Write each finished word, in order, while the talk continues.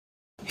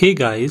Hey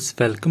guys,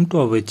 welcome to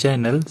our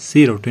channel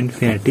 0 to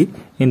Infinity.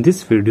 In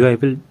this video I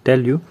will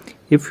tell you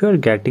if you are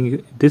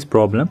getting this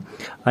problem,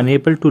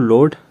 unable to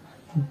load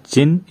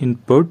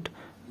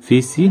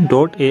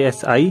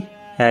GinputVcc.asi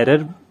error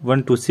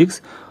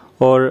 126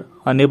 or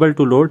unable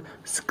to load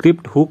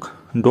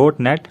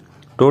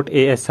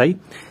scripthook.net.asi.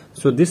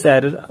 So this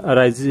error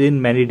arises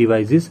in many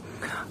devices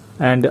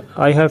and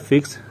I have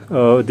fixed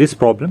this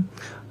problem.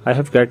 I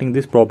have getting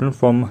this problem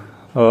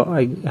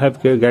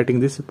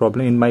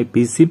in my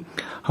PC.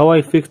 How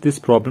I fix this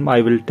problem I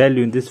will tell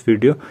you in this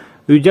video.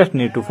 You just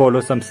need to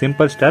follow some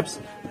simple steps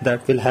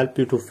that will help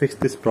you to fix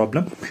this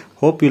problem.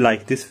 Hope you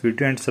like this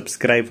video and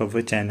subscribe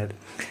our channel.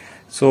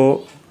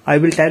 So I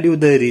will tell you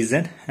the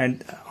reason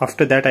and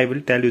after that I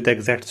will tell you the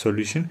exact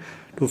solution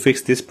to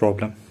fix this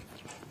problem.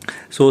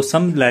 So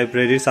some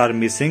libraries are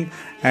missing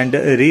and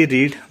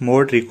reread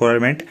mode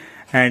requirement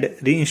and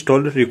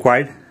reinstall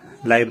required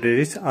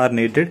libraries are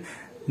needed.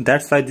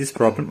 That's why this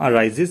problem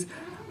arises.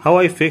 How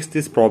I fix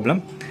this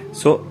problem?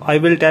 So I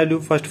will tell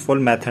you first of all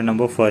method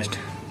number first.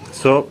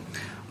 So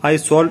I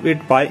solve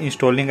it by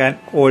installing an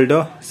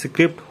older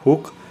script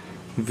hook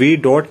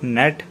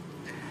v.net.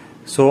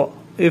 So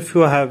if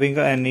you are having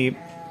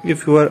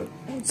if your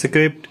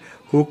script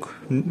hook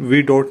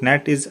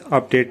v.net is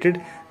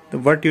updated,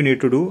 what you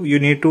need to do, you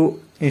need to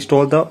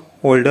install the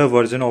older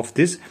version of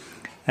this.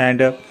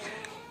 And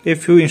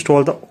if you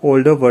install the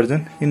older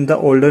version, in the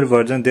older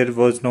version there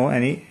was no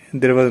any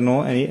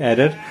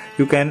error.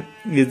 You can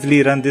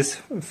easily run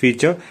this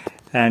feature.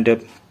 And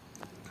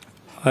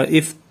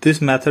if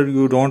this method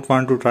you don't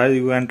want to try,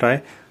 you can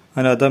try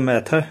another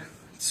method.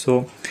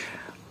 So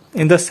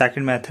in the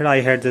second method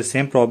I had the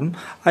same problem.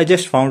 I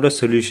just found a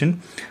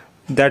solution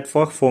that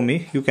worked for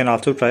me. You can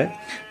also try.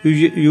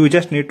 You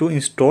just need to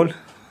install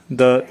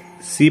the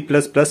C++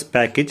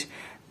 package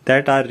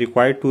that are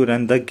required to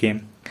run the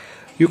game.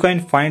 You can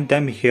find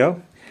them here,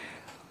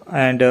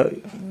 and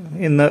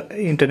in the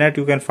internet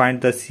you can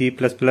find the C++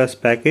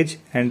 package,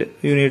 and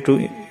you need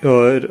to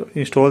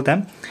install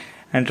them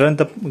and run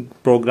the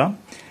program.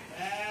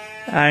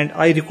 And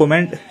I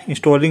recommend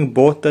installing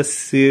both the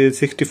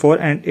 64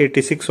 and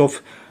 86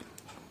 of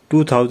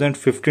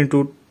 2015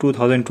 to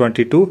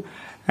 2022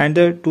 and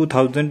the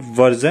 2000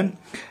 version.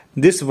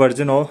 This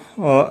version of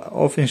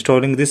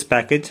installing this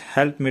package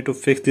helped me to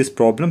fix this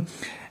problem,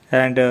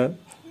 and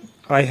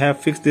I have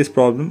fixed this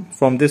problem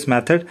from this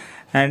method.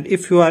 And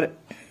if you are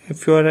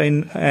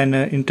in an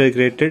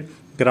integrated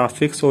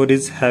graphics or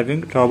is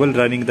having trouble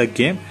running the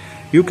game,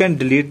 you can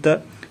delete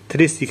the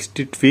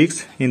 360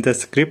 tweaks in the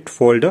script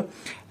folder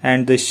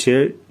and the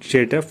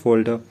shader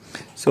folder.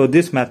 So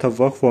this method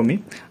worked for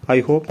me.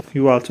 I hope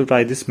you also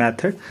try this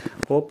method.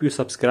 Hope you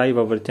subscribe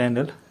our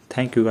channel.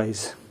 Thank you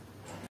guys.